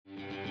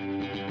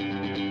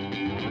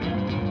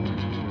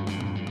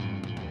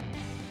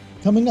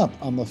Coming up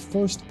on the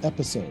first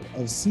episode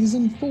of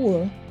Season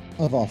 4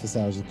 of Office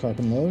Hours with Carp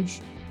and Loge,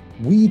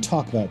 we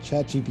talk about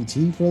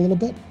ChatGPT for a little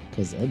bit,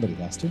 because everybody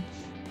has to,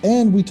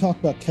 and we talk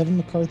about Kevin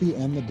McCarthy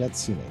and the debt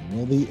ceiling.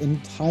 Will the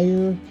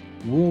entire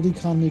world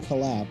economy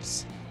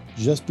collapse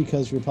just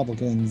because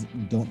Republicans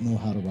don't know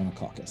how to run a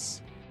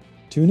caucus?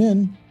 Tune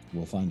in,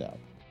 we'll find out.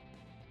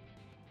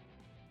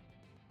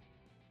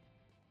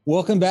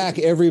 Welcome back,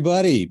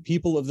 everybody,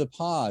 people of the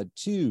pod,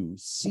 to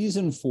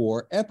Season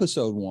 4,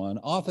 Episode 1,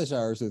 Office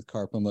Hours with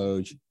Carp and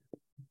Loge,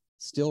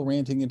 still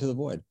ranting into the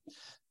void.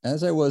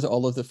 As I was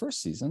all of the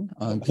first season,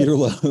 I'm Peter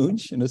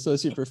Loge, an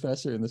associate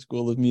professor in the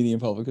School of Media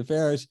and Public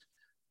Affairs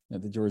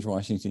at the George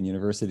Washington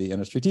University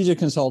and a strategic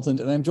consultant,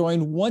 and I'm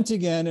joined once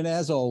again, and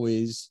as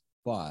always,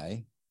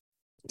 by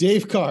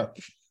Dave Carp,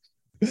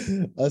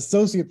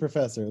 associate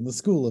professor in the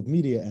School of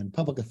Media and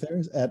Public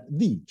Affairs at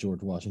the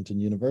George Washington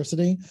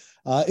University.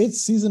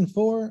 It's Season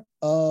 4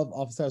 of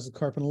Office Hours with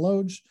Carp and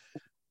Loge.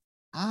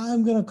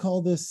 I'm going to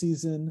call this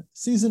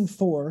Season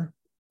 4,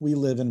 We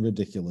Live in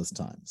Ridiculous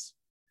Times.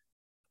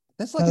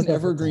 That's like an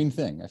evergreen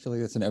thing. I feel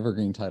like that's an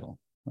evergreen title.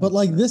 But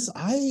like this,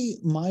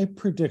 my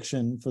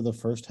prediction for the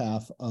first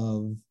half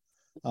of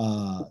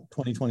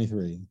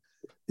 2023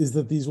 is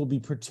that these will be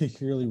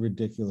particularly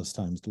ridiculous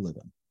times to live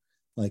in.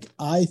 Like,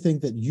 I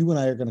think that you and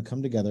I are going to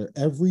come together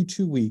every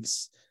 2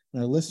 weeks,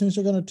 and our listeners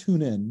are going to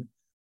tune in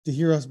to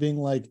hear us being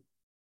like,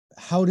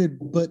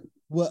 but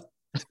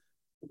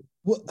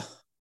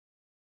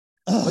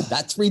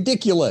that's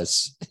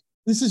ridiculous.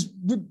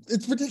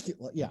 It's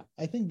ridiculous. Yeah,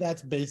 I think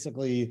that's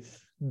basically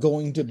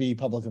going to be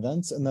public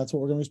events, and that's what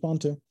we're going to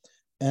respond to.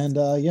 And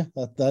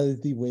that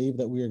is the wave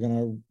that we are going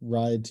to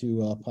ride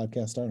to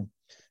podcast stardom.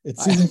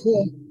 It's Season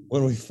 4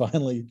 when we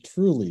finally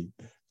truly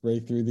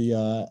break through the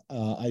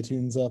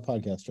iTunes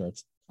podcast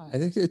charts. I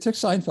think it took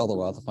Seinfeld a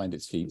while to find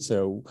its feet.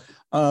 So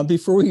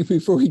before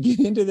we get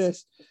into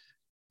this,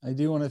 I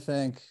do want to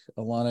thank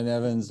Alana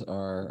Nevins,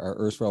 our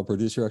erstwhile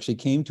producer, who actually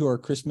came to our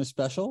Christmas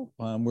special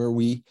where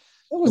we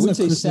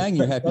sang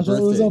you happy birthday.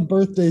 It was a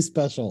birthday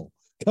special.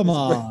 Come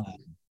on.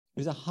 It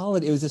was a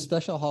holiday. It was a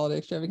special holiday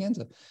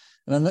extravaganza.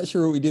 And I'm not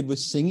sure what we did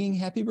was singing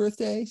happy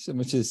birthday so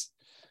much as,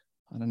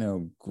 I don't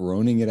know,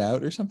 groaning it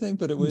out or something,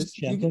 but it was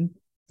chanting.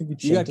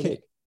 You got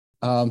cake.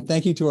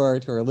 Thank you to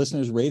our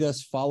listeners. Rate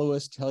us, follow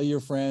us, tell your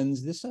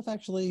friends. This stuff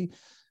actually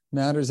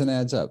matters and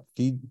adds up.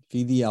 Feed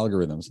the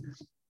algorithms.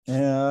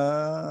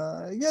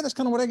 That's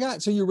kind of what I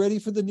got. So you're ready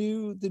for the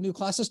new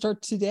classes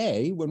start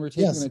today when we're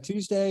taking on a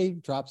Tuesday,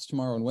 drops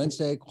tomorrow and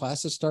Wednesday.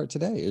 Classes start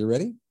today. Are you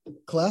ready?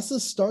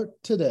 Classes start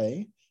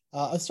today.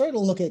 I started to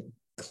look at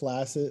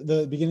classes,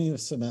 the beginning of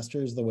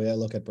semesters, the way I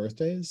look at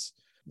birthdays.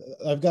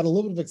 I've got a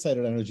little bit of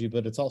excited energy,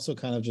 but it's also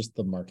kind of just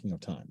the marking of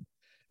time.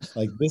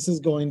 Like, this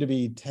is going to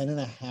be 10 and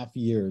a half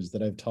years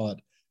that I've taught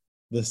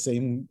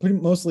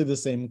mostly the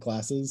same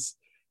classes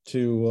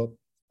to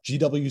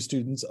GW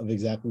students of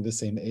exactly the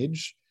same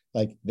age.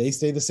 Like, they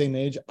stay the same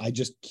age. I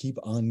just keep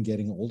on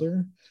getting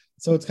older.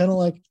 So it's kind of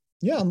like,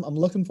 I'm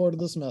looking forward to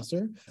the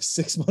semester.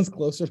 6 months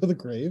closer to the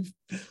grave.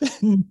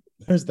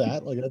 There's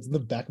that. Like, that's in the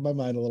back of my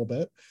mind a little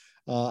bit.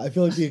 I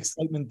feel like the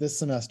excitement this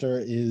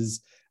semester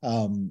is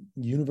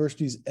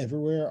universities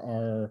everywhere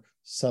are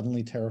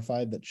suddenly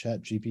terrified that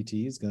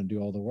ChatGPT is going to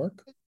do all the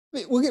work.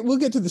 We'll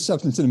get to the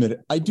substance in a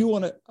minute. I do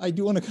want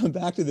to come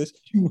back to this.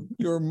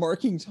 You're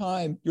marking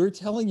time. You're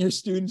telling your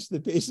students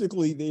that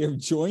basically they have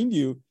joined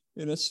you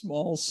in a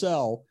small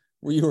cell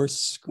where you are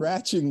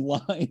scratching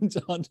lines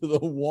onto the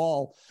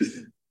wall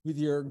with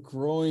your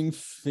growing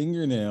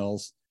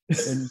fingernails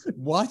and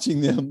watching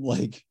them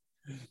like.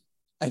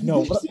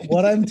 No,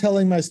 what I'm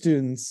telling my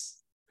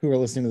students who are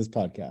listening to this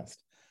podcast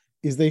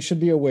is they should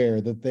be aware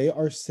that they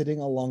are sitting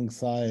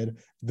alongside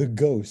the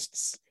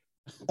ghosts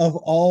of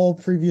all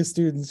previous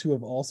students who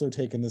have also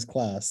taken this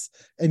class.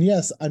 And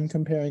yes, I'm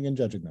comparing and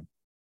judging them.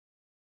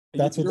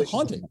 That's what you're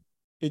haunting.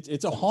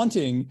 It's a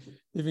haunting.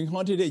 They're being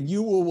haunted, and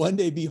you will one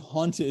day be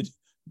haunted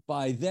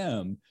by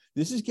them.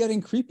 This is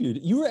getting creepier.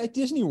 You were at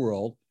Disney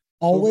World.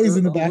 Always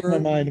in the back of my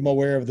mind, I'm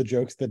aware of the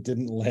jokes that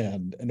didn't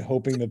land and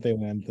hoping that they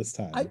land this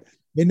time.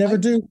 They never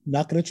do.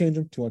 Not going to change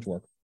them. Too much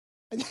work.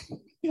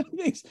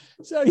 Thanks.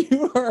 So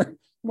you are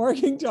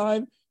marking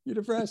time. You're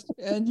depressed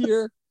and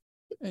you're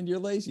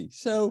lazy.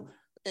 So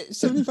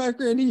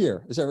 $75,000 a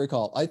year, as I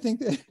recall. I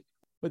think that,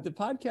 but the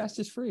podcast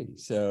is free.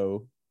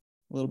 So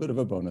a little bit of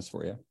a bonus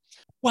for you.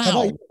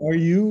 Wow. Are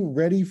you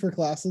ready for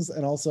classes?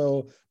 And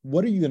also,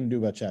 what are you going to do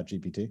about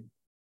ChatGPT?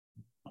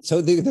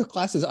 So the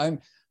classes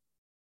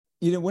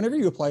whenever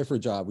you apply for a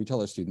job, we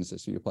tell our students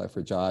this: you apply for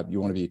a job, you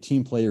want to be a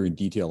team player and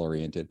detail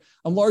oriented.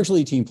 I'm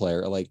largely a team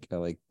player. I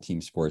like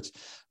team sports.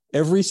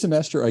 Every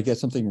semester I get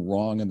something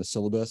wrong in the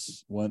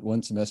syllabus.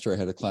 One semester I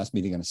had a class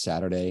meeting on a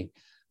Saturday.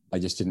 I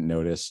just didn't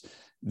notice.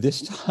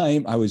 This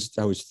time I was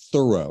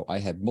thorough. I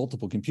had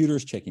multiple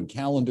computers checking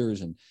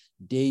calendars and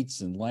dates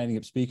and lining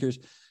up speakers.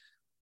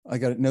 I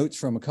got notes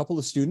from a couple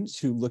of students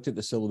who looked at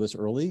the syllabus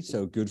early.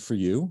 So good for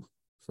you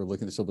for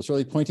looking at the syllabus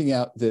early, pointing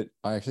out that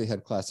I actually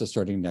had classes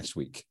starting next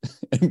week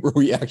and were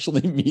we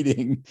actually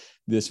meeting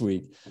this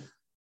week.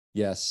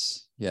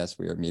 Yes,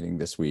 we are meeting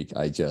this week.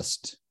 I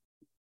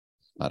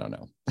don't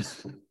know.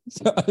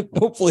 So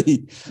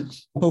hopefully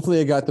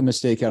I got the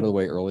mistake out of the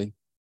way early.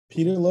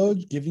 Peter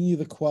Loge giving you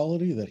the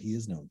quality that he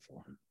is known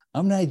for.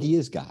 I'm an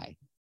ideas guy.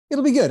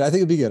 It'll be good. I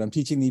think it'll be good. I'm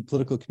teaching the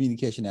political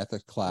communication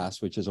ethics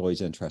class, which is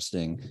always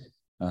interesting.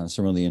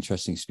 Some really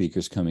interesting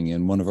speakers coming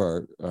in.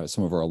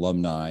 Some of our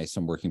alumni,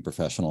 some working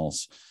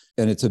professionals,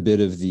 and it's a bit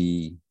of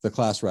the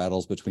class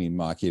rattles between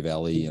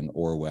Machiavelli and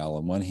Orwell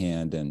on one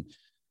hand, and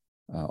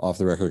off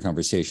the record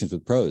conversations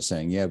with pros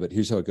saying, yeah, but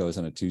here's how it goes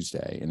on a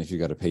Tuesday. And if you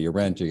got to pay your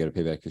rent, you got to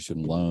pay back your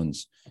student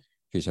loans.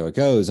 Here's how it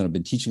goes. And I've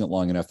been teaching it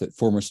long enough that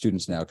former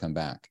students now come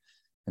back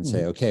and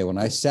say, okay, when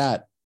I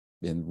sat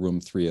in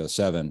room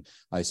 307,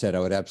 I said,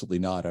 I would absolutely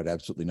not. I'd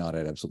absolutely not.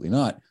 I'd absolutely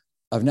not.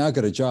 I've now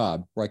got a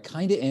job where I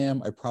kind of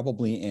am, I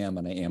probably am,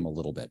 and I am a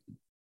little bit,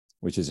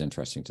 which is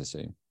interesting to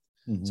see.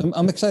 So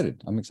I'm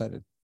excited.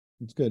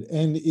 It's good.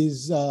 And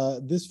is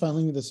this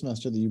finally the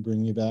semester that you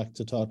bring you back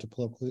to talk to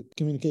political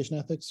communication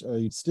ethics, or are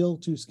you still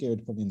too scared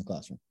to put me in the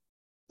classroom?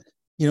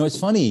 It's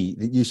funny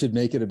that you should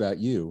make it about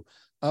you.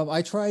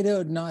 I try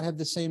to not have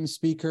the same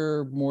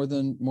speaker more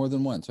than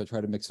once. I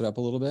try to mix it up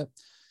a little bit.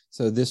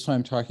 So this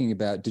time talking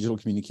about digital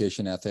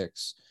communication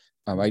ethics,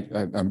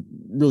 I'm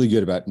really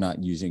good about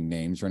not using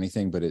names or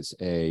anything, but it's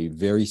a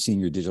very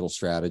senior digital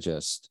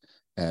strategist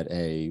at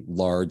a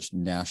large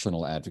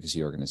national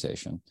advocacy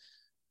organization.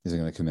 Is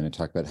going to come in and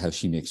talk about how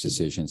she makes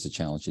decisions, the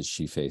challenges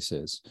she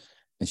faces.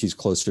 And she's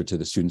closer to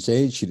the student's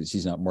age.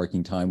 She's not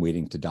marking time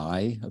waiting to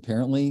die,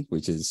 apparently,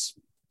 which is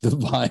the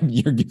vibe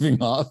you're giving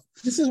off.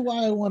 This is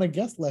why I want a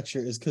guest lecture,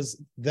 is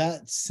because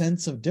that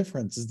sense of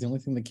difference is the only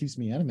thing that keeps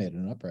me animated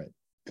and upright.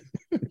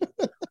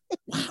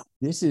 Wow.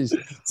 This is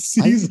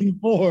season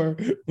 4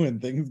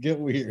 when things get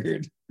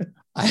weird.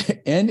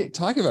 And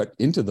talk about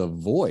into the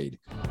void.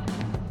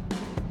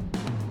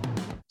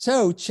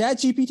 So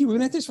ChatGPT, we've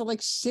been at this for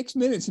like 6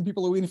 minutes and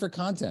people are waiting for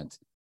content.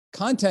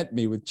 Content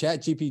me with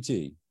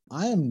ChatGPT.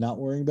 I am not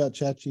worrying about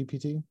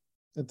ChatGPT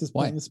at this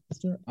point Why? in the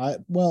semester. I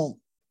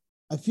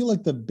feel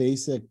like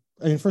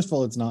first of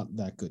all, it's not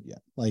that good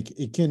yet. Like,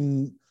 it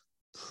can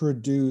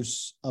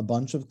produce a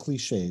bunch of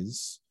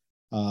cliches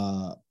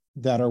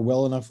that are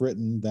well enough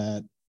written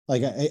that,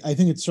 like, I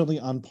think it's certainly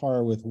on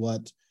par with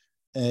what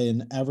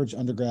an average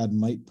undergrad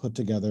might put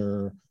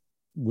together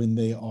when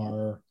they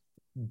are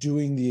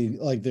doing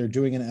they're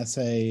doing an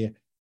essay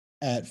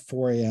at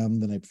 4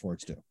 a.m. the night before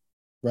it's due,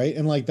 right?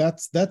 And like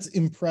that's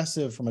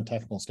impressive from a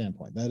technical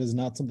standpoint. That is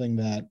not something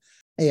that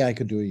AI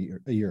could do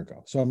a year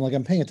ago. So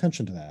I'm paying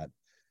attention to that,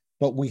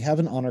 but we have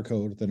an honor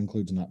code that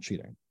includes not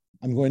cheating.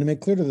 I'm going to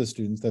make clear to the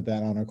students that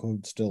honor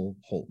code still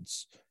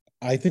holds.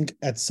 I think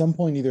at some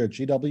point, either at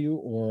GW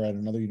or at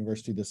another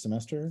university this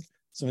semester,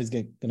 somebody's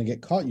going to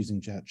get caught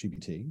using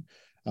ChatGPT.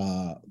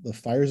 The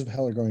fires of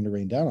hell are going to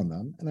rain down on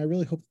them, and I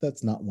really hope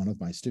that's not one of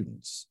my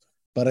students.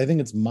 But I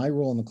think it's my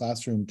role in the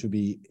classroom to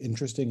be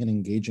interesting and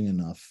engaging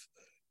enough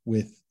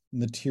with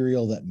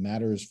material that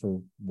matters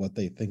for what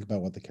they think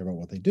about, what they care about,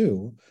 what they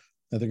do,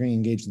 that they're going to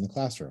engage in the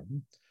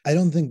classroom. I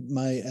don't think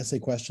my essay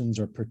questions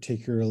are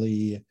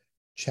particularly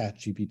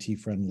ChatGPT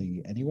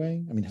friendly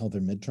anyway. I mean, hell,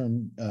 their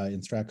midterm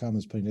in Stratcom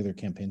is putting together a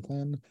campaign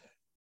plan.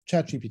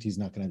 ChatGPT is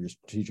not going to have your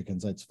strategic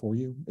insights for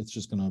you. It's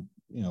just going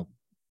to,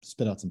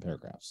 spit out some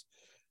paragraphs.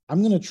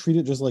 I'm going to treat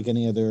it just like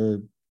any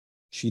other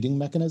cheating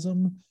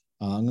mechanism.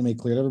 I'm going to make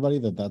clear to everybody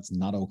that that's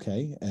not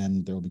okay,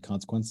 and there will be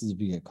consequences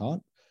if you get caught.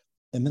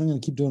 And then I'm going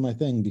to keep doing my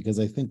thing, because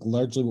I think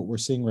largely what we're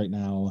seeing right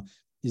now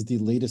is the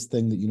latest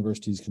thing that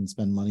universities can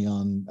spend money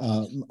on,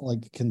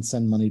 can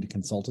send money to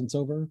consultants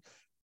over,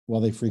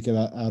 while they freak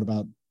out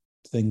about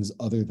things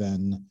other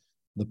than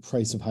the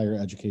price of higher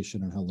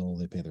education and how little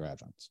they pay their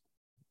adjuncts.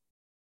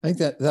 I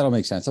think that'll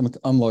make sense.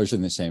 I'm largely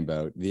in the same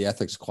boat. The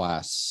ethics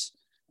class,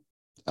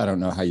 I don't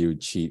know how you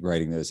would cheat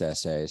writing those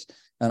essays.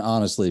 And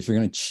honestly, if you're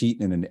going to cheat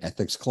in an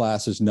ethics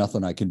class, there's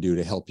nothing I can do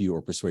to help you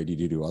or persuade you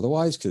to do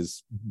otherwise,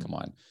 because come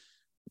on.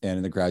 And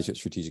in the graduate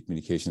strategic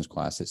communications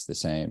class, it's the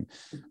same.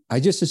 I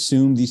just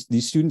assume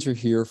these students are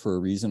here for a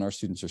reason. Our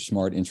students are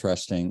smart,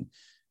 interesting.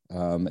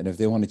 And if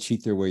they want to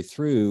cheat their way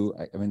through,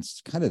 I mean,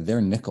 it's kind of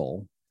their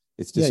nickel.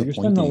 It's disappointing. Yeah,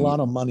 you're spending a lot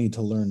of money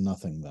to learn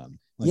nothing then.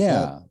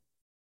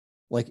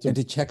 And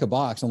to check a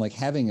box, and like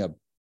having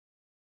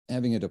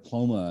a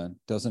diploma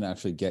doesn't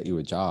actually get you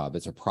a job.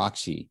 It's a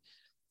proxy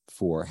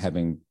for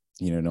having,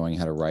 knowing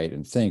how to write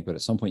and think. But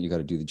at some point you got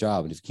to do the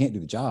job. And if you can't do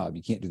the job,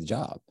 you can't do the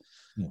job.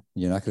 Yeah.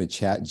 You're not going to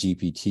chat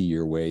GPT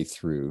your way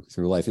through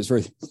life. It's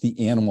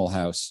the Animal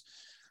House,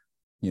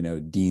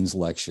 dean's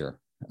lecture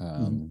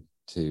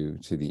to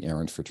the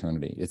errant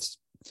fraternity. It's,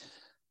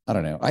 I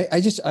don't know.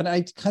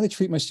 I kind of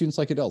treat my students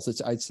like adults.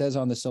 It says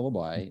on the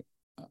syllabi,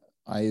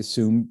 I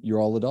assume you're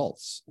all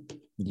adults.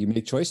 You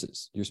make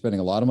choices. You're spending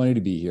a lot of money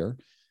to be here.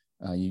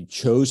 You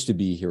chose to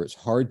be here. It's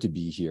hard to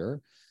be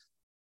here.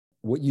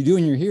 What you do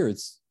when you're here,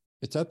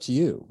 it's up to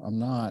you. I'm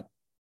not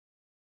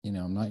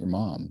your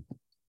mom.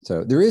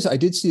 So I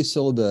did see a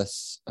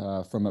syllabus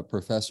from a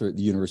professor at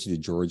the University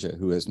of Georgia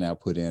who has now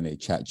put in a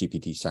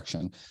ChatGPT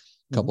section,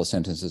 a couple of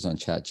sentences on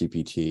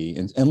ChatGPT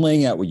and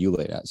laying out what you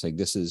laid out, saying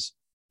this is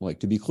like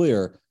to be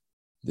clear,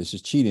 this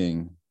is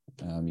cheating.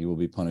 You will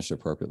be punished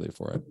appropriately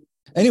for it.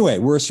 Anyway,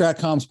 we're a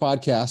StratComms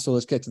podcast, so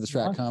let's get to the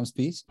StratComms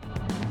piece.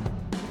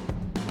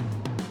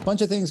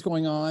 Bunch of things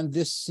going on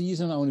this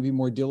season. I want to be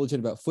more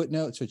diligent about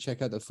footnotes, so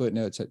check out the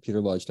footnotes at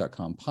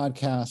peterlodge.com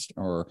podcast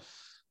or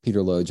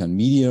Peter Lodge on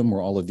Medium,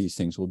 where all of these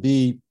things will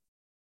be.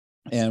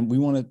 And we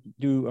want to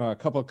do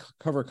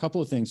cover a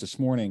couple of things this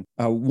morning.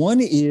 One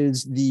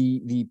is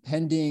the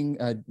pending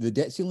the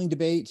debt ceiling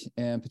debate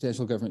and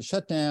potential government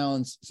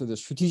shutdowns. So the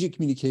strategic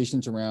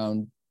communications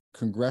around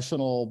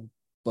congressional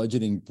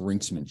budgeting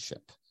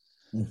brinksmanship.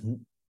 Mm-hmm.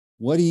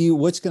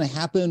 What's going to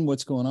happen?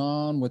 What's going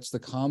on? What's the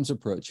comms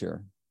approach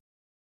here?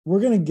 We're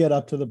going to get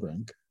up to the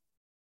brink.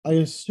 I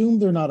assume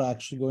they're not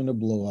actually going to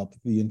blow up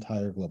the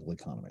entire global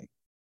economy.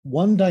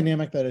 One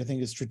dynamic that I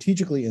think is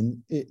strategically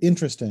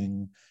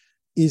interesting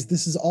is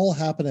this is all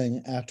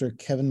happening after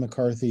Kevin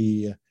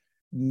McCarthy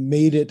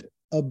made it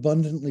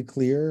abundantly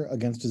clear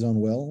against his own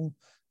will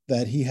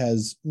that he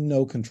has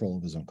no control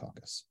of his own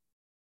caucus,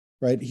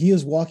 right? He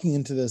is walking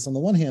into this on the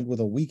one hand with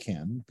a weak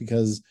hand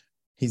because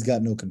he's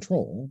got no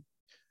control,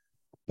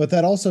 but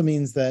that also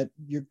means that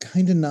you're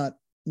kind of not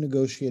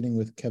negotiating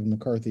with Kevin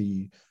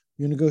McCarthy,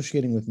 you're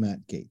negotiating with Matt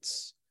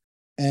Gaetz.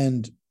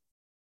 And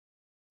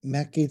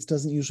Matt Gaetz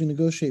doesn't usually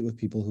negotiate with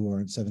people who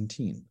aren't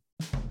 17.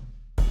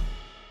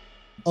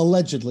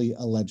 Allegedly.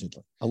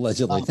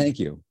 Thank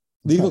you.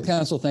 Legal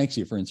counsel thanks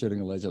you for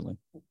inserting allegedly.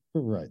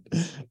 Right.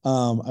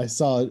 I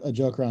saw a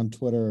joke around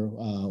Twitter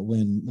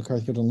when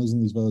McCarthy kept on losing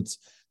these votes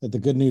that the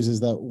good news is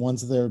that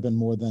once there have been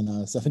more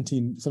than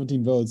 17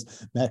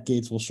 votes, Matt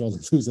Gaetz will surely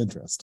lose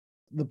interest.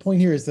 The point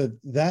here is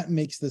that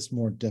makes this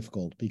more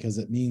difficult because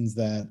it means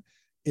that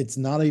it's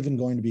not even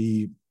going to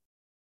be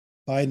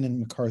Biden and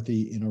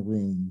McCarthy in a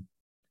room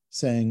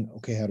saying,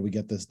 okay, how do we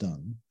get this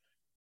done?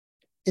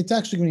 It's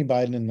actually going to be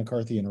Biden and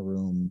McCarthy in a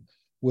room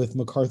with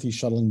McCarthy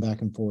shuttling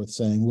back and forth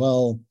saying,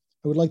 well,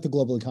 I would like the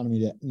global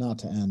economy not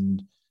to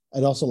end.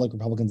 I'd also like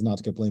Republicans not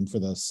to get blamed for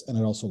this. And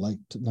I'd also like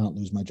to not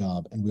lose my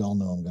job. And we all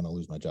know I'm going to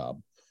lose my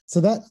job. So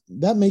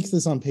that makes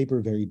this on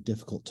paper very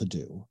difficult to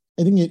do.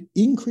 I think it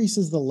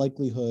increases the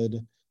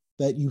likelihood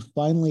that you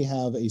finally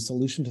have a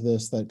solution to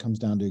this that comes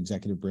down to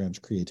executive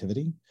branch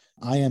creativity.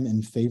 I am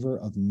in favor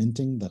of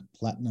minting the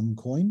platinum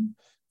coin.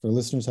 For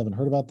listeners who haven't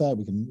heard about that,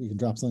 we can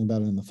drop something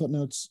about it in the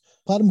footnotes.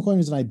 Platinum coin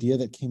is an idea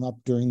that came up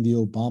during the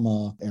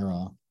Obama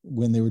era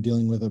when they were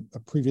dealing with a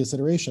previous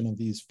iteration of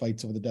these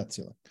fights over the debt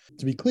ceiling.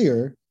 To be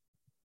clear,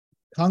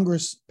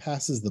 Congress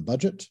passes the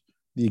budget.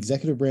 The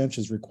executive branch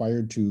is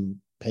required to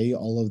pay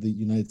all of the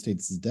United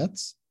States'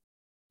 debts.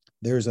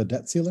 There's a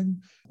debt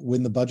ceiling.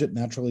 When the budget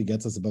naturally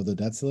gets us above the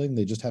debt ceiling,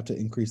 they just have to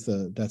increase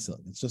the debt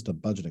ceiling. It's just a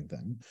budgeting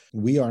thing.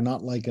 We are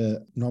not like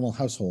a normal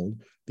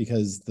household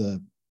because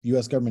the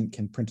U.S. government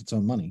can print its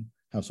own money.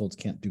 Households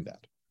can't do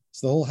that.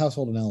 So the whole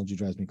household analogy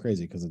drives me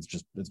crazy because it's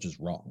just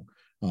wrong.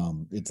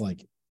 It's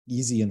like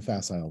easy and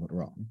facile, but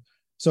wrong.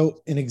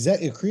 So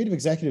a creative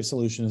executive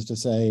solution is to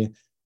say,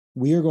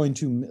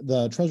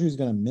 the Treasury is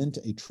going to mint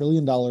 $1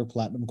 trillion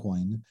platinum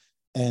coin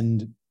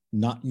and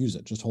not use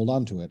it, just hold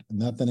on to it.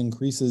 And that then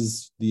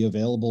increases the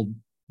available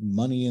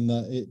money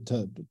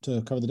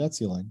to cover the debt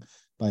ceiling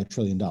by $1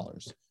 trillion.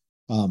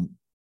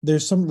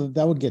 There's some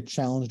that would get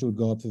challenged. It would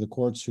go up through the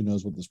courts. Who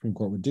knows what the Supreme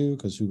Court would do?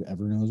 Because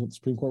whoever knows what the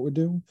Supreme Court would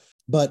do.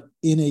 But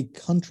in a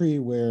country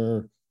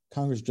where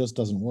Congress just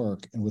doesn't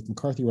work, and with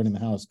McCarthy running the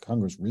House,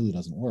 Congress really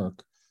doesn't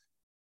work,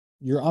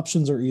 your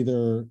options are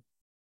either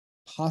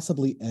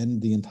possibly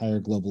end the entire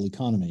global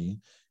economy,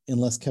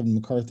 unless Kevin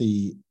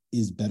McCarthy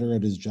is better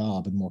at his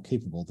job and more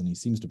capable than he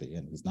seems to be,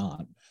 and he's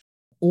not.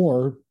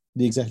 Or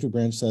the executive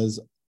branch says,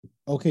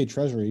 okay,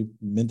 Treasury,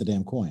 mint the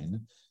damn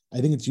coin. I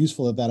think it's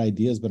useful that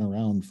idea has been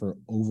around for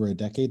over a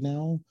decade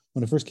now.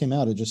 When it first came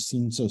out, it just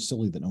seemed so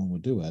silly that no one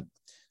would do it.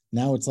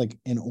 Now it's like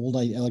an old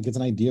idea, like it's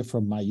an idea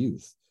from my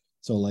youth.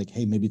 So like,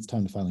 hey, maybe it's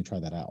time to finally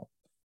try that out.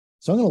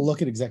 So I'm going to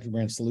look at executive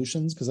branch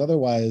solutions because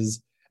otherwise,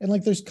 and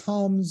like there's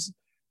comms,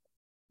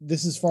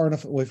 this is far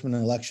enough away from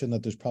an election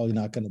that there's probably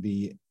not going to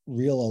be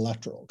real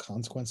electoral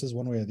consequences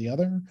one way or the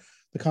other.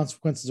 The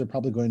consequences are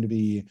probably going to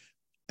be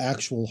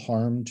actual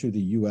harm to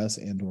the U.S.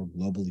 and or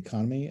global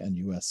economy and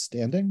U.S.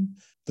 standing.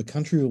 The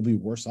country will be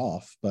worse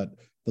off, but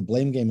the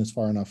blame game is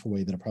far enough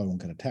away that it probably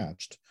won't get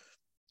attached.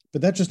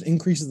 But that just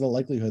increases the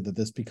likelihood that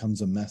this becomes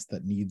a mess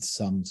that needs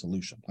some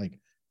solution. Like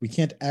we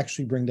can't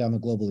actually bring down the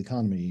global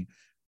economy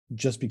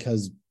just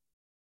because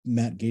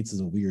Matt Gaetz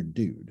is a weird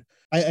dude.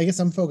 I guess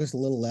I'm focused a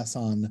little less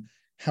on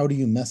how do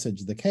you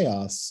message the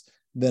chaos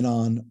than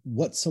on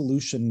what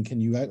solution can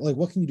you, like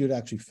what can you do to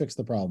actually fix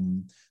the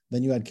problem?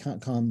 Then you add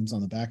comms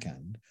on the back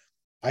end.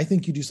 I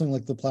think you do something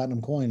like the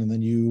platinum coin and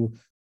then you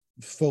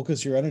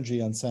focus your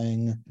energy on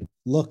saying,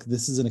 look,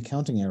 this is an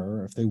accounting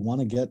error. If they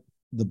want to get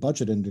the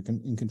budget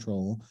in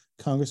control,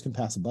 Congress can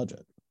pass a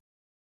budget.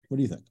 What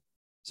do you think?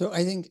 So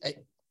I think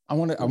I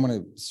want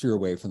to steer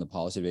away from the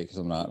policy debate because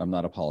I'm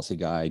not a policy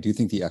guy. I do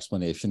think the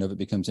explanation of it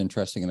becomes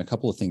interesting, and a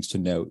couple of things to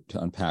note to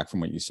unpack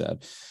from what you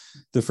said.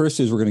 The first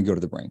is we're going to go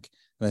to the brink,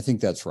 and I think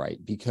that's right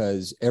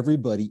because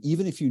everybody,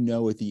 even if you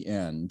know at the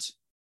end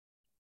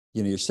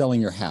you're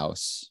selling your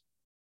house,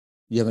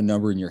 you have a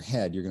number in your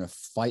head, you're going to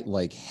fight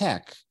like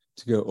heck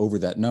to go over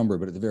that number,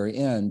 but at the very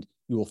end,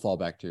 you will fall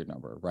back to your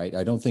number, right?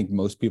 I don't think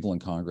most people in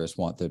Congress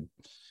want the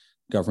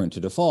government to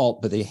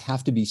default, but they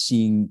have to be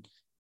seen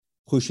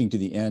pushing to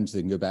the end so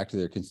they can go back to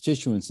their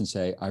constituents and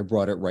say, I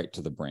brought it right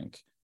to the brink,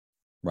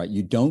 right?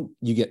 You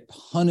get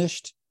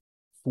punished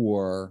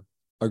for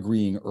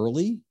agreeing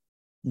early.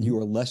 You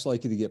are less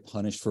likely to get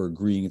punished for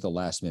agreeing at the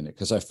last minute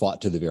because I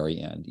fought to the very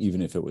end,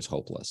 even if it was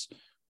hopeless,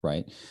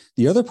 right?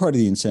 The other part of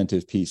the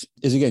incentive piece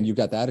is, again, you've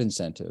got that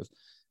incentive.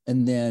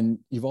 And then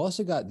you've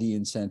also got the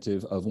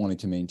incentive of wanting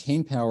to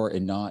maintain power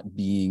and not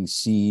being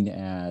seen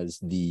as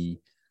the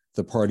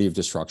party of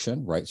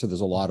destruction, right? So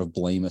there's a lot of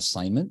blame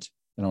assignment.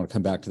 And I want to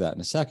come back to that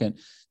in a second.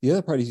 The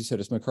other part, as you said,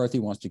 is McCarthy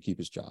wants to keep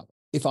his job.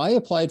 If I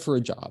applied for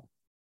a job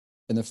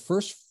and the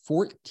first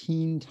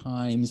 14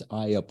 times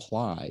I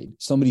applied,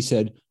 somebody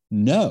said,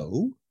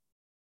 no,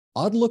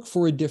 I'd look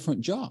for a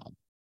different job,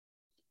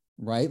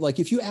 right? Like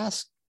if you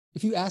ask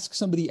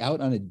somebody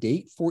out on a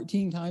date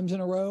 14 times in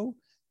a row,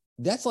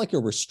 that's like a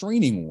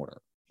restraining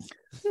order.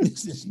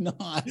 This is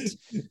not.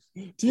 To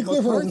be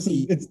clear,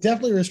 it's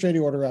definitely a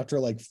restraining order after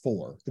like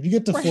 4. If you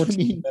get to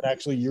 14, then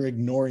actually you're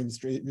ignoring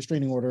the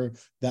restraining order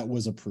that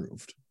was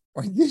approved.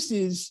 Right. This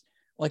is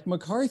like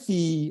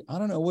McCarthy. I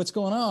don't know what's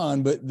going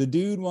on, but the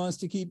dude wants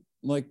to keep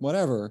like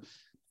whatever.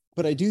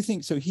 But I do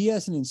think so. He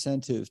has an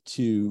incentive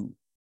to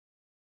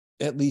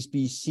at least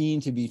be seen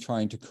to be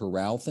trying to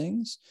corral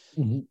things.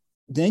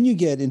 Then you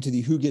get into the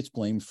who gets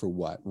blamed for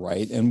what,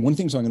 right? And one of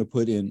the things I'm going to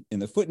put in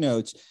the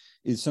footnotes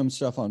is some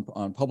stuff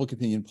on public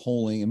opinion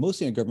polling and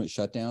mostly on government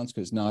shutdowns,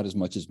 because not as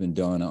much has been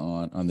done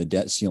on the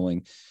debt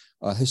ceiling.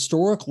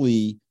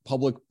 Historically,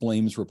 public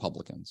blames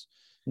Republicans.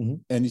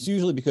 And it's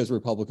usually because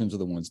Republicans are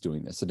the ones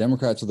doing this. The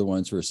Democrats are the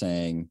ones who are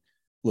saying,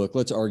 look,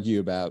 let's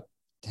argue about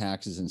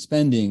taxes and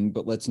spending,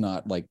 but let's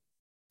not like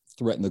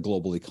threaten the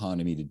global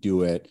economy to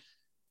do it.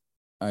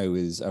 I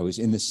was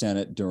in the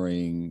Senate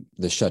during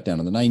the shutdown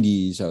in the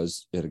 90s. I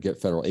was at a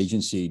federal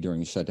agency during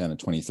the shutdown in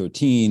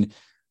 2013.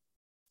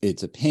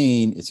 It's a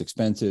pain, it's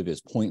expensive, it's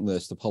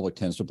pointless. The public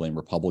tends to blame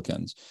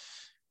Republicans.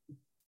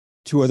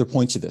 2 other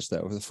points to this,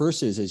 though. The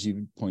first is, as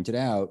you pointed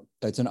out,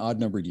 it's an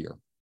odd-numbered year,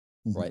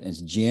 right? And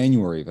it's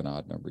January of an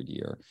odd-numbered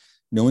year.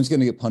 No one's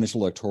going to get punished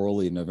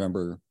electorally in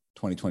November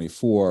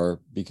 2024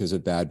 because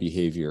of bad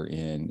behavior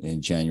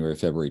in January,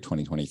 February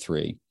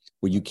 2023.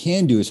 What you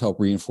can do is help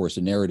reinforce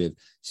a narrative.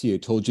 See, I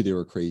told you they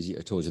were crazy.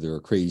 I told you they were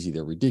crazy.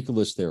 They're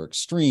ridiculous. They're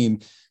extreme.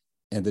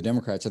 And the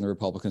Democrats and the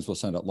Republicans will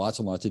send out lots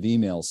and lots of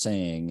emails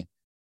saying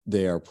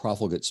they are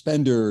profligate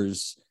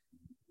spenders.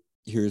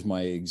 Here's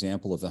my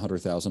example of the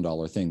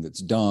 $100,000 thing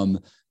that's dumb.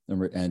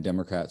 And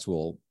Democrats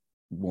will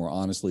more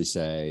honestly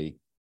say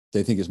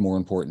they think it's more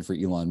important for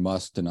Elon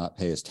Musk to not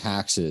pay his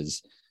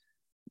taxes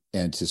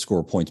and to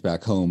score points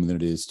back home than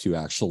it is to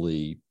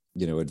actually,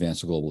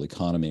 advance the global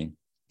economy.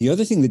 The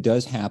other thing that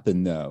does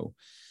happen, though,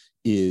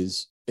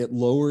 is it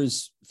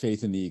lowers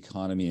faith in the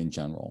economy in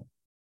general,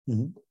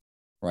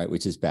 right?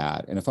 Which is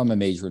bad. And if I'm a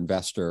major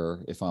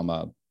investor, if I'm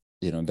a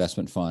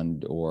investment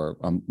fund, or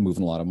I'm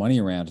moving a lot of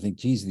money around, I think,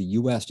 geez, the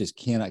U.S. just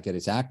cannot get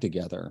its act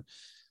together.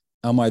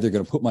 I'm either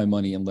going to put my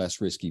money in less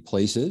risky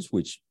places,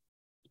 which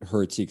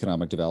hurts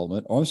economic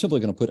development, or I'm simply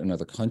going to put it in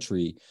another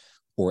country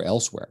or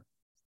elsewhere,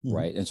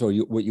 right? And so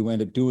what you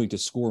end up doing to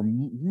score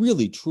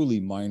really, truly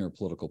minor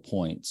political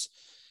points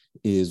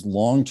is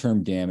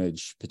long-term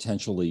damage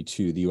potentially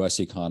to the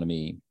U.S.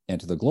 economy and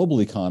to the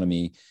global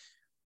economy.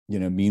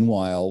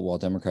 Meanwhile, while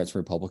Democrats and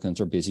Republicans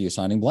are busy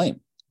assigning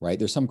blame, right?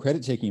 There's some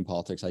credit taking in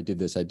politics. I did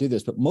this,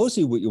 but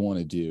mostly what you want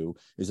to do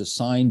is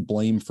assign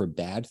blame for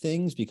bad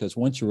things, because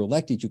once you're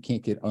elected, you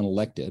can't get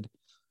unelected,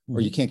 or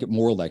you can't get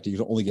more elected. You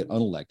can only get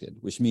unelected,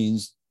 which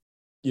means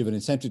you have an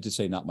incentive to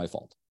say, not my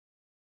fault.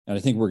 And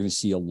I think we're going to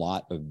see a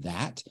lot of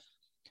that.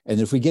 And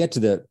if we get to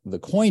the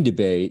coin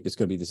debate, it's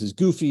going to be, this is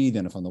goofy.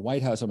 Then if I'm the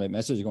White House, I might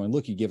message going,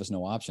 look, you give us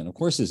no option. Of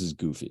course, this is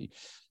goofy,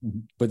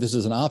 but this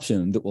is an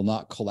option that will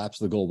not collapse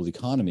the global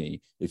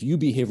economy. If you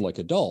behave like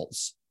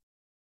adults,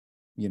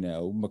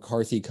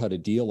 McCarthy cut a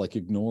deal, like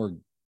ignore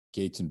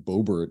Gates and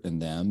Boebert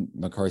and them.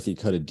 McCarthy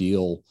cut a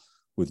deal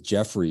with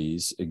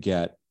Jeffries to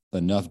get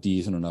enough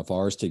D's and enough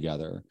R's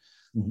together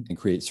and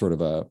create sort of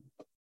a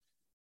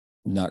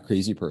not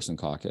crazy person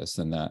caucus.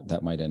 And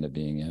that might end up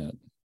being it.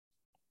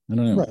 I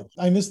don't know. Right.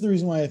 And this is the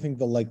reason why I think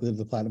the likelihood of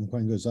the platinum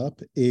coin goes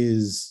up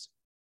is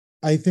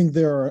I think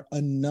there are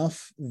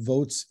enough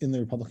votes in the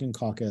Republican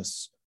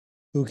caucus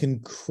who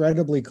can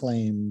credibly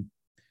claim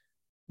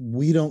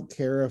we don't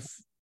care if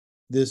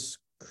this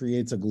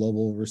creates a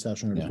global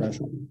recession or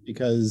depression,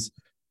 because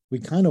we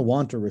kind of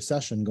want a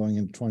recession going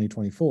into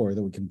 2024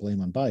 that we can blame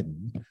on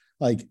Biden.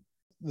 Like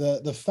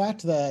the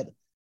fact that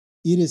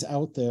it is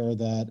out there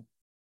that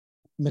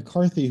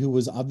McCarthy, who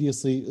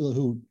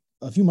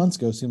a few months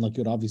ago seemed like he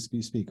would obviously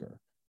be speaker,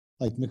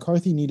 like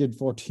McCarthy needed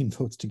 14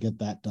 votes to get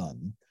that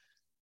done,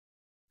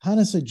 kind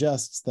of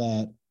suggests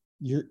that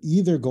you're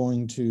either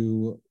going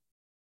to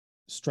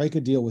strike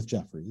a deal with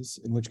Jeffries,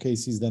 in which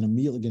case he's then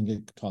immediately going to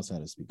get tossed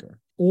out as speaker,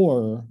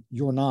 or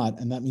you're not.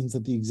 And that means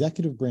that the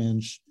executive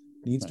branch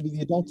needs to be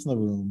the adults in the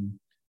room,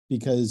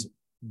 because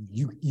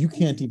you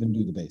can't even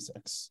do the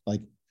basics.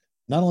 Like,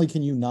 not only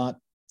can you not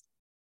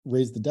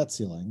raise the debt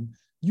ceiling,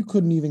 you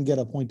couldn't even get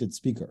appointed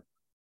speaker.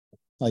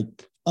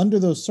 Like, under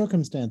those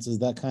circumstances,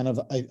 that kind of,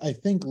 I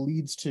think,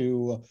 leads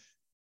to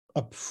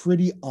a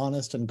pretty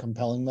honest and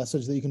compelling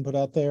message that you can put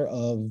out there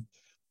of,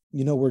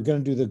 we're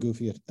going to do the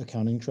goofy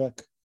accounting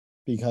trick,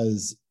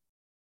 because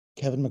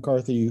Kevin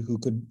McCarthy,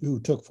 who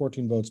took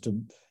 14 votes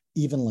to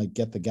even like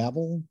get the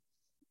gavel,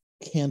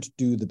 can't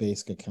do the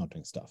basic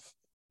accounting stuff.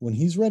 When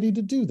he's ready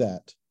to do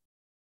that,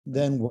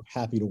 then we're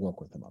happy to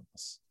work with him on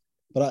this.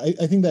 But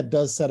I think that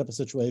does set up a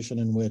situation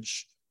in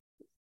which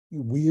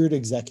weird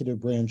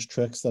executive branch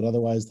tricks that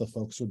otherwise the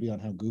focus would be on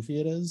how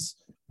goofy it is.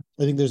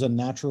 I think there's a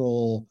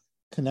natural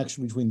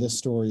connection between this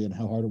story and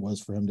how hard it was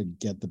for him to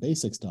get the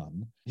basics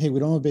done. Hey, we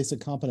don't have basic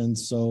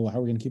competence, so how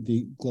are we going to keep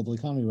the global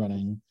economy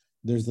running?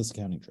 There's this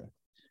accounting trick.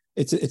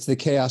 It's the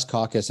chaos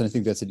caucus, and I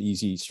think that's an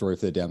easy story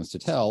for the Dems to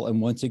tell.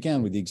 And once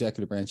again, with the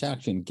executive branch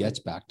action, gets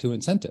back to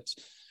incentives,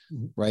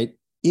 right?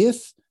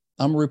 If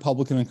I'm a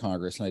Republican in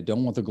Congress and I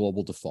don't want the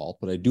global default,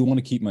 but I do want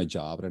to keep my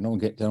job, and I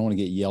don't want to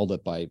get yelled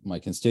at by my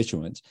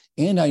constituents,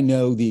 and I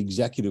know the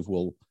executive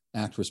will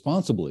act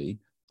responsibly,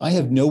 I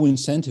have no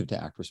incentive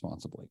to act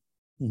responsibly,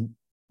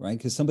 right?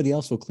 Because somebody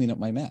else will clean up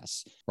my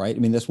mess, right? I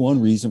mean, that's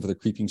one reason for the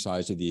creeping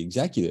size of the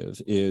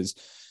executive is,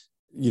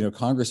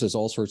 Congress has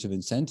all sorts of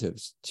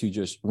incentives to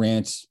just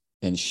rant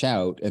and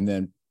shout and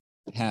then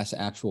pass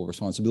actual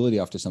responsibility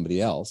off to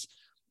somebody else.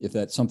 If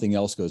that something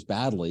else goes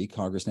badly,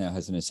 Congress now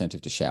has an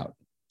incentive to shout.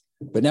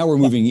 But now we're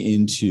moving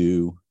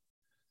into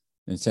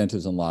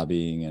incentives and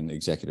lobbying and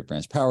executive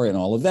branch power and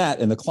all of that,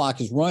 and the clock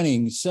is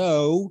running.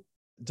 So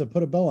to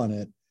put a bow on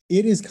it,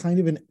 it is kind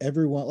of in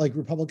everyone, like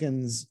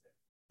Republicans'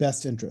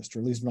 best interest, or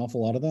at least an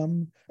awful lot of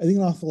them. I think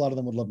an awful lot of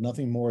them would love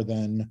nothing more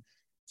than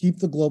keep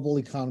the global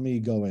economy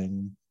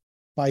going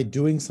by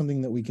doing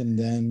something that we can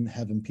then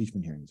have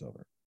impeachment hearings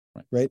over,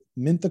 right?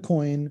 Mint the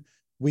coin.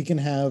 We can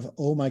have,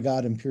 oh my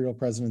God, imperial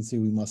presidency,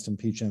 we must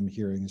impeach him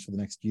hearings for the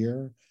next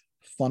year,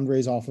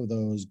 fundraise off of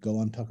those, go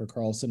on Tucker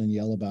Carlson and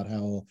yell about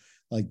how,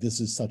 like,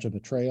 this is such a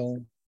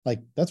betrayal.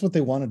 Like, that's what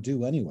they want to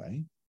do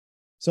anyway.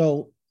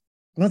 So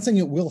I'm not saying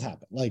it will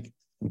happen. Like,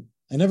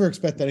 I never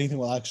expect that anything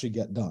will actually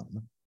get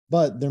done,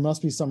 but there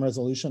must be some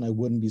resolution. I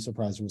wouldn't be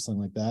surprised with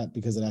something like that,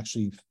 because it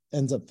actually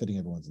ends up fitting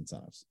everyone's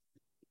incentives.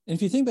 And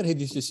if you think about how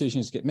these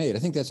decisions get made, I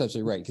think that's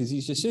absolutely right, because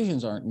these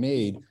decisions aren't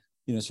made,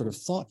 sort of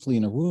thoughtfully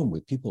in a room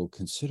with people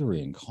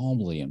considering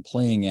calmly and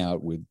playing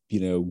out with,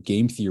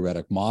 game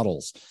theoretic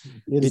models.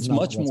 It's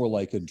much more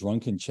like a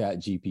drunken chat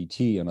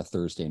GPT on a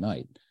Thursday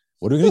night.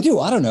 What are we going to do?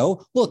 I don't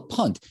know. Look,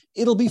 punt.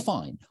 It'll be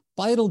fine.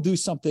 Biden will do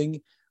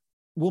something.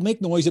 We'll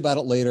make noise about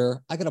it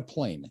later. I got a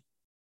plane.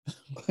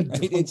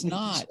 Right? It's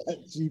not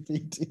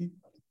GPT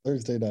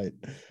Thursday night.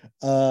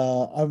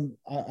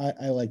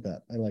 I like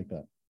that. I like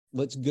that.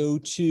 Let's go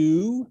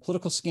to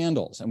political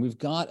scandals, and we've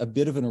got a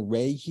bit of an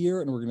array here,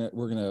 and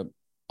we're gonna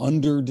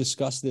under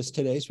discuss this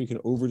today, so we can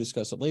over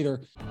discuss it later.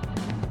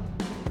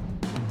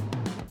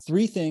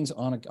 3 things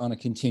on a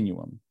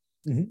continuum.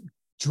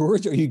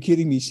 George, are you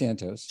kidding me,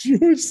 Santos?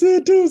 George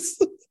Santos.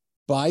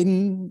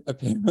 Biden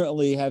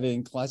apparently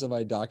having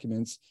classified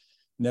documents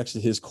next to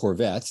his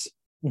Corvettes,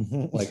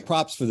 like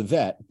props for the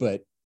vet,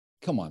 but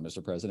come on,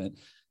 Mr. President.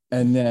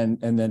 And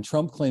then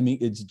Trump claiming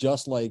it's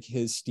just like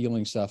his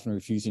stealing stuff and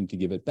refusing to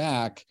give it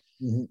back.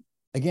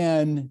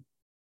 Again,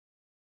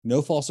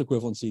 no false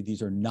equivalency.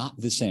 These are not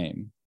the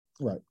same.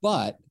 Right.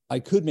 But I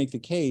could make the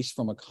case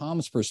from a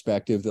comms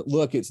perspective that,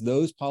 look, it's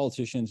those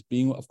politicians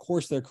being, of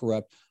course, they're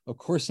corrupt. Of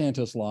course,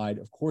 Santos lied.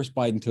 Of course,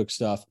 Biden took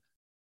stuff.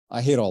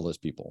 I hate all those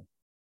people.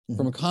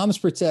 From a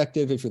comms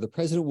perspective, if you're the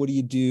president, what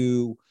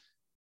do?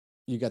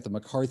 You got the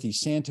McCarthy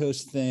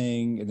Santos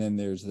thing, and then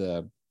there's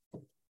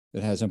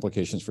that has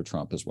implications for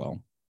Trump as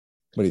well.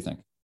 What do you think?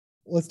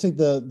 Let's take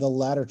the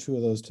latter 2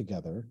 of those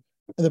together.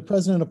 The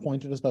president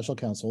appointed a special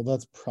counsel.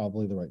 That's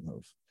probably the right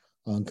move,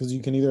 because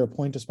you can either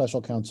appoint a special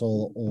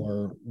counsel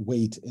or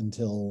wait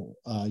until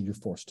you're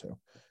forced to,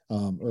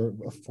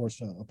 or forced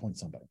to appoint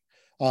somebody.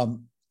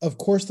 Of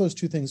course, those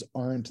 2 things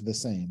aren't the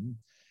same.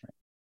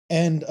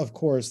 And of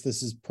course,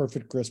 this is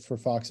perfect grist for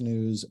Fox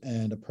News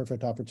and a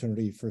perfect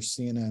opportunity for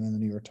CNN and the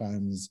New York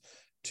Times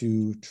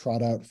to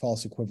trot out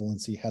false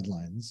equivalency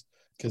headlines,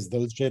 because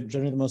those generate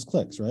the most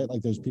clicks, right?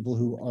 Like, there's people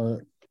who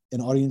are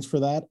an audience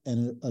for that,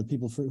 and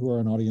people who are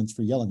an audience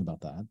for yelling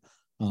about that.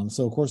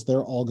 So of course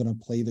they're all going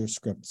to play their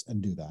scripts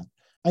and do that.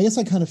 I guess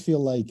I kind of feel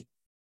like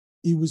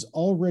it was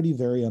already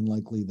very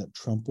unlikely that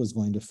Trump was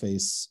going to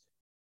face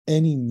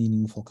any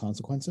meaningful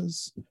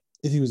consequences.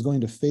 If he was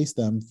going to face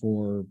them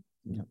for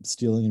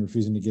stealing and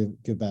refusing to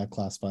give back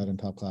classified and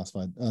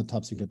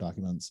top secret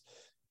documents,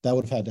 that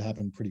would have had to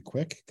happen pretty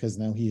quick, because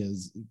now he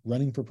is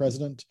running for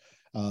president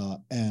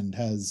and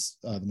has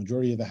the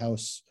majority of the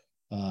House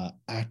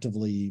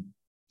actively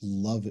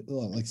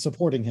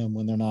supporting him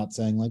when they're not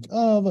saying like,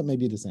 oh, but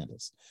maybe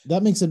DeSantis.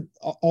 That makes it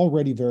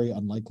already very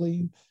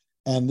unlikely.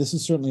 And this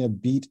is certainly a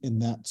beat in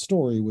that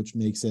story, which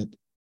makes it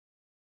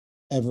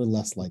ever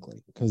less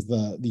likely, because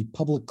the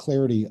public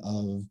clarity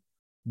of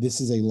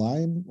this is a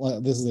line,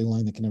 this is a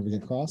line that can never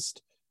get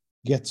crossed,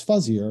 gets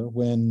fuzzier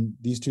when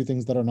these two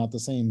things that are not the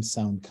same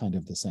sound kind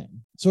of the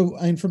same. So,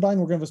 I mean, for Biden,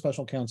 we're going to have a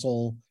special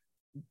counsel.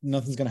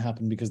 Nothing's going to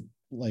happen because,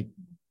 like,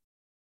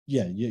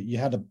 yeah, you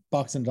had a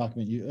box in a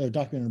document, a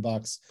document in a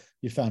box,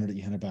 you found it,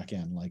 you hand it back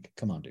in. Like,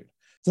 come on, dude.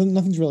 So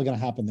nothing's really going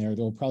to happen there.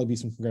 There will probably be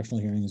some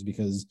congressional hearings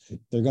because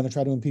they're going to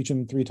try to impeach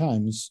him 3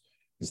 times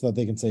so that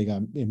they can say he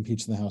got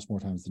impeached in the House more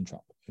times than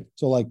Trump.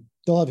 So, like,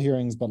 they'll have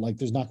hearings, but, like,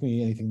 there's not going to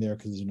be anything there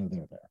because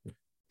they're there.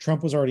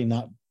 Trump was already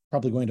not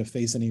probably going to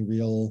face any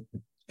real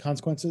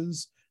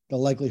consequences. The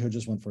likelihood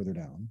just went further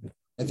down.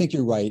 I think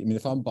you're right. I mean,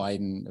 if I'm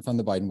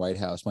the Biden White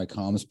House, my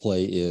comms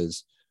play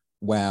is,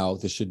 wow,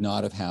 this should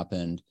not have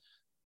happened.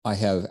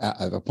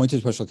 I've appointed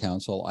a special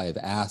counsel. I have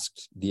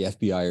asked the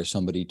FBI or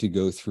somebody to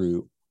go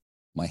through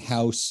my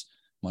house,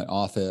 my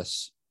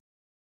office,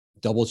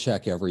 double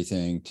check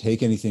everything,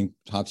 take anything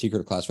top secret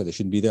or classified that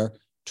shouldn't be there,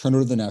 turn it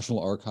to the National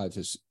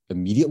Archives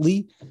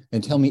immediately,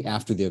 and tell me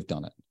after they've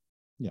done it.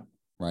 Yeah.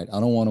 Right. I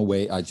don't want to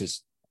wait.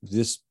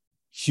 This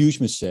huge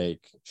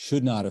mistake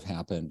should not have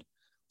happened.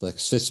 Like,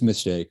 this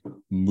mistake,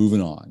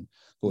 moving on.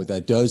 But what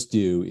that does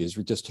do is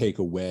just take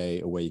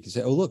away. You can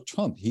say, oh, look,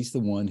 Trump, he's the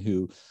one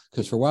who,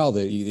 because for a while,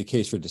 the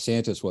case for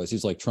DeSantis was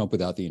he's like Trump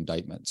without the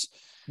indictments.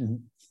 Mm-hmm.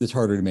 It's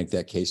harder to make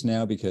that case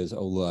now because,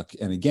 oh, look,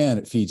 and again,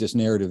 it feeds this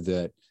narrative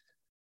that,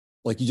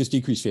 like, you just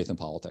decrease faith in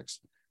politics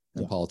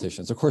and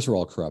politicians. Of course, they're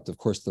all corrupt. Of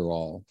course, they're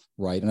all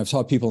right. And I've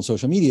saw people on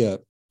social media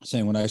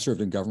saying, when I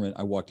served in government,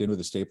 I walked in with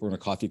a stapler and a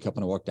coffee cup,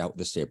 and I walked out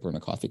with a stapler and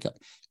a coffee cup.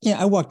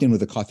 Yeah, I walked in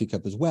with a coffee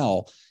cup as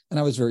well, and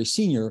I was very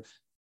senior,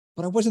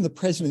 but I wasn't the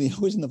president. I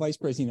wasn't the vice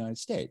president of the United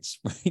States,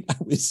 right? I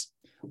was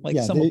like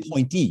some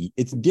appointee.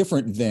 It's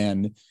different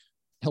than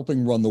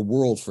helping run the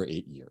world for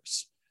 8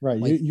 years. Right.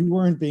 Like, you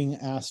weren't being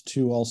asked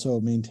to also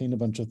maintain a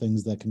bunch of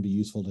things that can be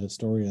useful to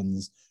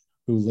historians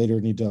who later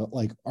need to,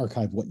 like,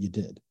 archive what you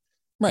did.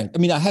 Right. I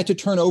mean, I had to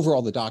turn over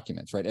all the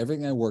documents, right?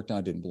 Everything I worked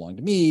on didn't belong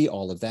to me,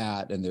 all of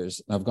that. And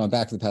I've gone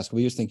back to the past couple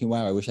of years thinking,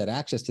 wow, I wish I had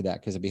access to that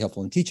because it'd be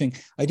helpful in teaching.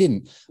 I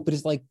didn't. But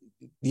it's like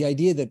the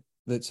idea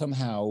that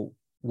somehow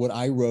what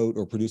I wrote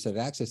or produced had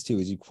access to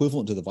is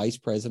equivalent to the vice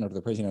president or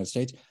the president of the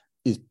United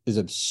States is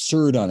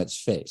absurd on its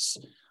face.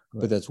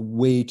 Right. But that's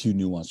way too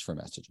nuanced for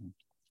messaging.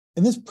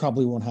 And this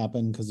probably won't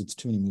happen because it's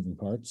too many moving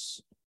parts.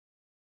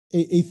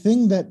 A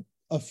thing that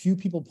a few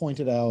people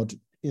pointed out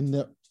in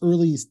the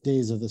early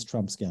days of this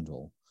Trump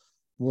scandal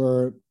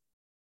were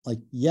like,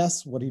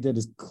 yes, what he did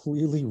is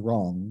clearly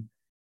wrong.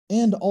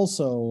 And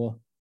also,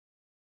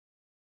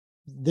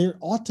 there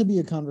ought to be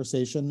a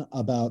conversation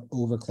about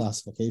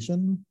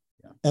overclassification.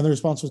 Yeah. And the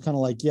response was kind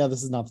of like, yeah,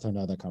 this is not the time to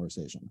have that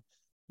conversation.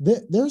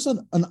 There's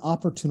an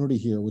opportunity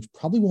here, which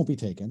probably won't be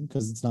taken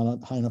because it's not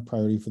a high enough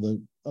priority for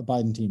the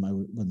Biden team, I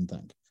wouldn't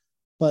think.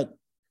 But,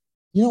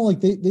 like,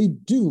 they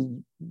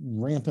do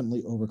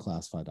rampantly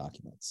overclassify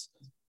documents.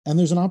 And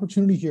there's an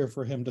opportunity here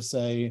for him to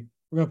say,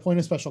 we're going to appoint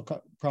a special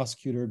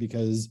prosecutor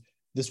because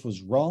this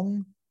was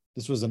wrong.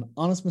 This was an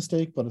honest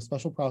mistake, but a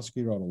special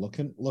prosecutor ought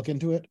to look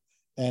into it.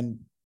 And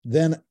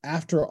then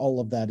after all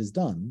of that is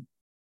done,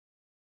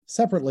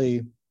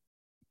 separately,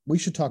 we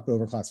should talk about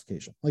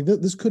overclassification. Like,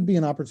 this could be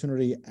an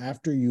opportunity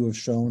after you have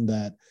shown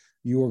that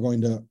you are going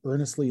to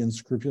earnestly and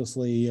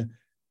scrupulously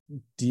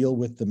deal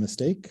with the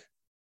mistake,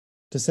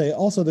 to say,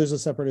 also, there's a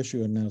separate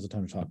issue, and now's the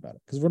time to talk about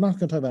it. Because we're not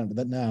going to talk about it,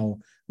 but now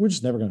we're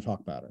just never going to talk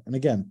about it. And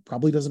again,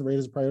 probably doesn't rate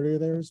as a priority of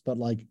theirs, but,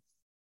 like,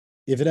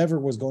 if it ever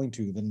was going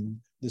to,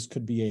 then this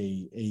could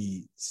be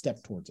a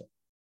step towards it.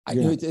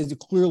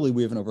 Clearly,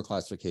 we have an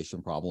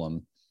overclassification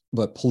problem,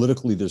 but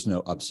politically, there's no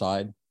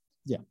upside.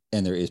 Yeah.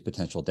 And there is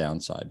potential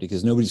downside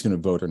because nobody's going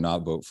to vote or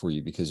not vote for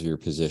you because of your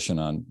position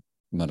on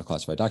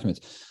classified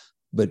documents.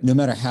 But no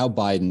matter how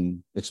Biden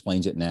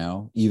explains it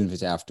now, even if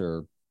it's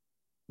after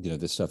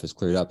this stuff is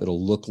cleared up,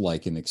 it'll look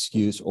like an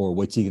excuse. Or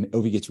what's he going to,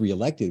 if he gets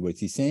reelected, what's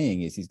he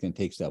saying is he's going to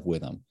take stuff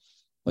with him.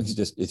 Like,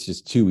 it's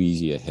just too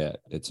easy a hit.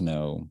 It's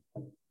no.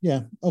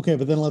 Yeah. Okay.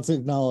 But then let's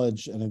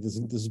acknowledge, and this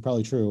is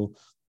probably true,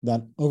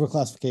 that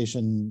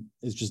overclassification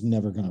is just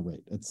never going to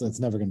rate. It's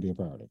never going to be a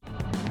priority.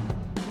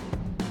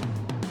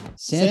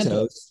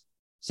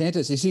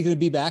 Santos, is he going to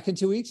be back in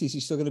 2 weeks? Is he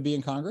still going to be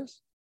in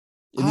Congress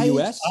in the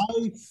U.S.?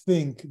 I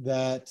think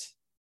that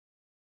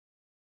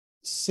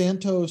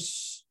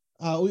Santos.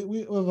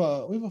 We have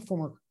a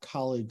former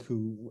colleague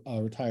who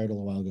retired a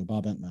little while ago,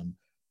 Bob Entman,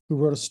 who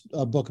wrote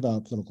a book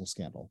about political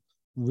scandal.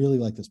 Really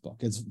like this book.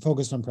 It's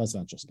focused on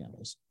presidential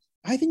scandals.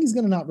 I think he's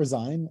going to not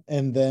resign,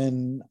 and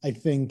then I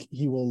think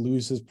he will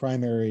lose his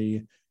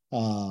primary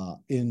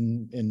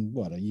in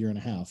what, a year and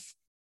a half,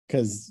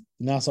 because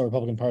Nassau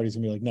Republican Party is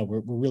going to be like, no,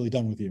 we're really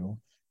done with you,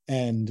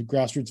 and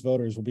grassroots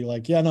voters will be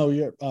like, yeah, no,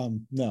 you're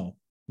no.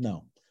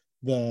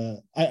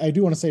 I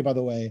do want to say, by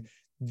the way,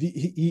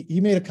 he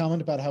made a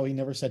comment about how he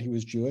never said he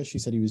was Jewish. He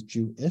said he was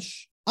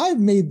Jewish. I've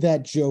made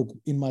that joke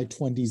in my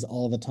 20s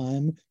all the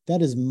time.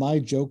 That is my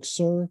joke,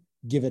 sir.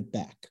 Give it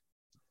back.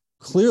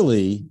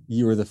 clearly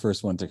you were the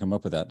first one to come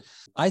up with that.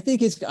 I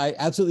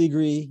absolutely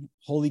agree.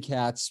 Holy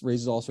cats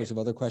raises all sorts of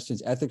other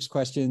questions, ethics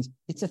questions.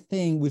 It's a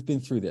thing. We've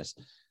been through this.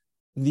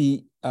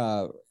 The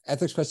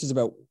ethics questions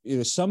about,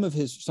 some of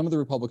the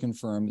Republican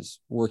firms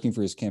working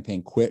for his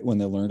campaign quit when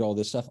they learned all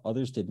this stuff.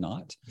 Others did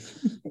not.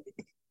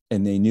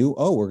 And they knew,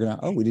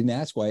 we didn't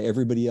ask why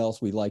everybody else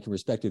we like and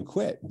respected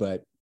quit,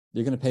 but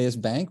you're going to pay us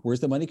bank. Where's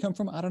the money come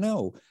from? I don't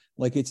know.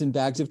 Like it's in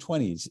bags of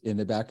 20s in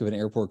the back of an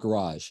airport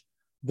garage.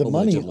 The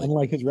allegedly. Money,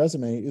 unlike his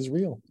resume, is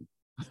real.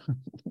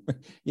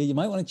 Yeah, you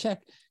might want to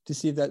check to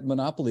see if that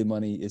monopoly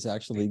money is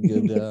actually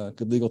good,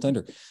 good legal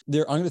tender.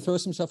 I'm going to throw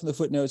some stuff in the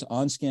footnotes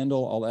on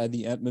Scandal. I'll add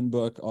the Entman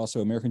book,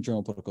 also American Journal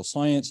of Political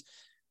Science.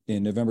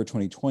 In November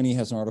 2020,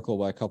 has an article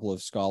by a couple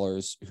of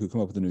scholars who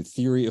come up with a new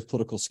theory of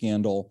political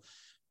scandal.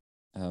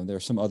 There are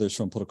some others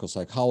from political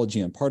psychology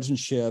and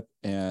partisanship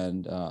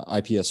and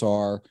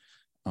IPSR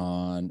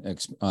on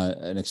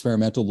an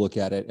experimental look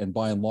at it. And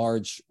by and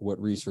large, what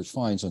research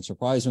finds,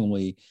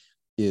 unsurprisingly,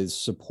 is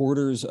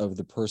supporters of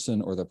the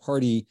person or the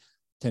party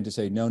tend to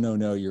say,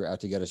 no, you're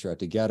out to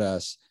get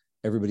us.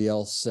 Everybody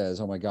else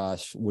says, oh my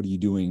gosh, what are you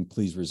doing?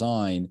 Please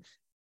resign.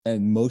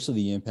 And most of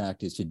the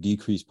impact is to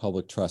decrease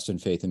public trust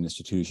and faith in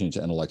institutions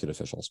and elected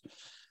officials.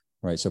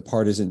 Right. So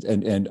partisans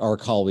and our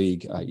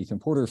colleague, Ethan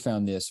Porter,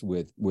 found this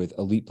with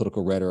elite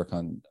political rhetoric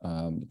on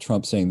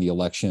Trump saying the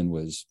election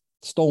was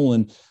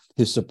stolen.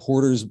 His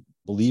supporters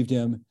believed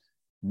him.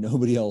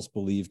 Nobody else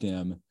believed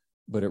him,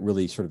 but it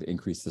really sort of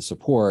increased the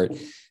support.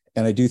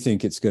 And I do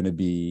think it's going to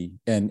be,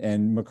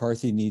 and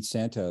McCarthy needs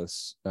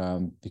Santos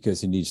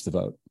because he needs the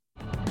vote.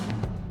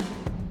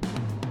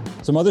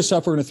 Some other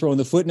stuff we're going to throw in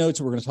the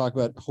footnotes we're going to talk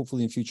about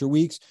hopefully in future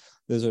weeks.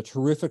 There's a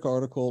terrific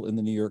article in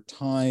the New York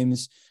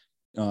Times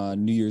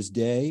New Year's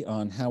Day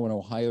on how an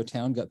Ohio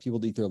town got people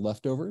to eat their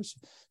leftovers.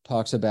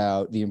 Talks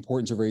about the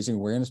importance of raising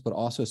awareness, but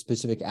also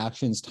specific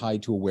actions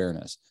tied to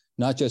awareness.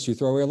 Not just you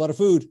throw away a lot of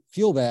food,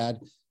 feel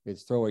bad.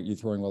 It's you're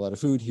throwing away a lot of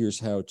food. Here's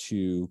how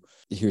to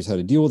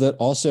deal with it.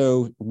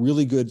 Also,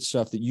 really good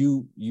stuff that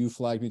you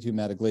flagged me to,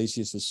 Matt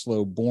Iglesias, the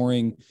slow,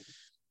 boring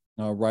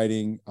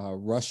writing.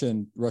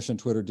 Russian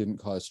Twitter didn't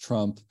cause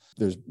Trump.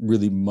 There's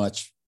really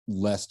much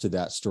less to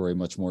that story,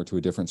 much more to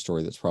a different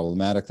story that's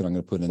problematic that I'm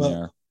going to put in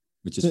there,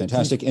 which is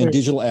fantastic. And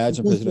digital ads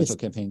and presidential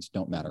campaigns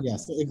don't matter.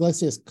 Yes,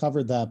 Iglesias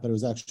covered that, but it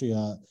was actually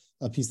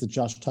a piece that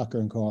Josh Tucker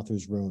and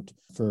co-authors wrote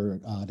for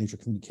Nature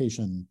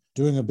Communication,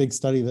 doing a big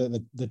study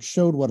that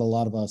showed what a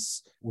lot of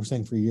us were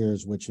saying for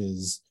years, which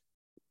is,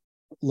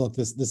 look,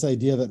 this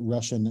idea that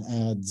Russian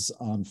ads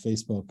on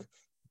Facebook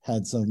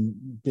had some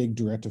big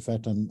direct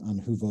effect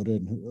on who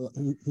voted,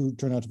 who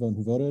turned out to vote and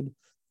who voted.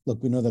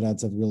 Look, we know that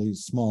ads have really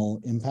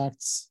small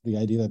impacts. The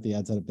idea that the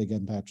ads had a big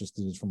impact just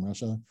because it's from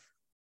Russia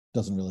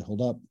doesn't really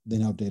hold up. They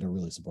now have data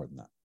really supporting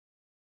that.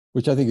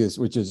 Which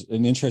is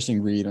an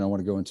interesting read, and I want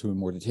to go into in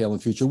more detail in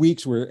future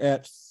weeks. We're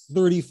at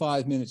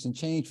 35 minutes and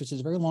change, which is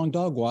a very long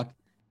dog walk,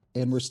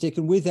 and we're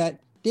sticking with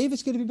that.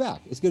 David's going to be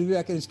back. It's going to be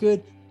back, and it's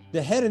good.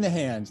 The head in the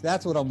hands.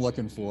 That's what I'm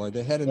looking for.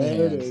 The head in the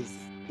hands.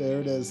 There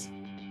it is.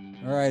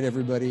 All right,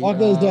 everybody. Walk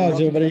those dogs,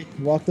 everybody.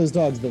 Walk those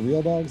dogs. The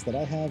real dogs that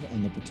I have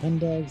and the pretend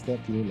dogs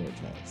that Peter Lorch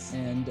has.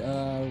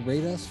 And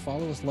rate us,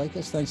 follow us, like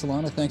us. Thanks,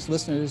 Alana. Thanks,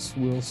 listeners.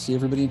 We'll see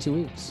everybody in 2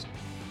 weeks.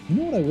 You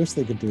know what I wish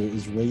they could do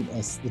is rate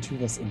us, the two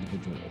of us,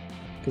 individually,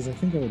 because I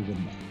think I would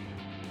win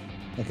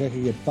that. Like I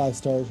could get 5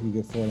 stars, we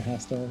could get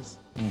 4.5 stars.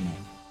 I don't know.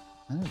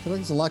 I feel like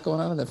there's a lot going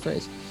on in that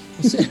phrase.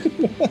 We'll see.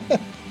 Good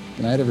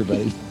night,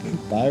 everybody.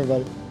 Bye,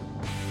 everybody.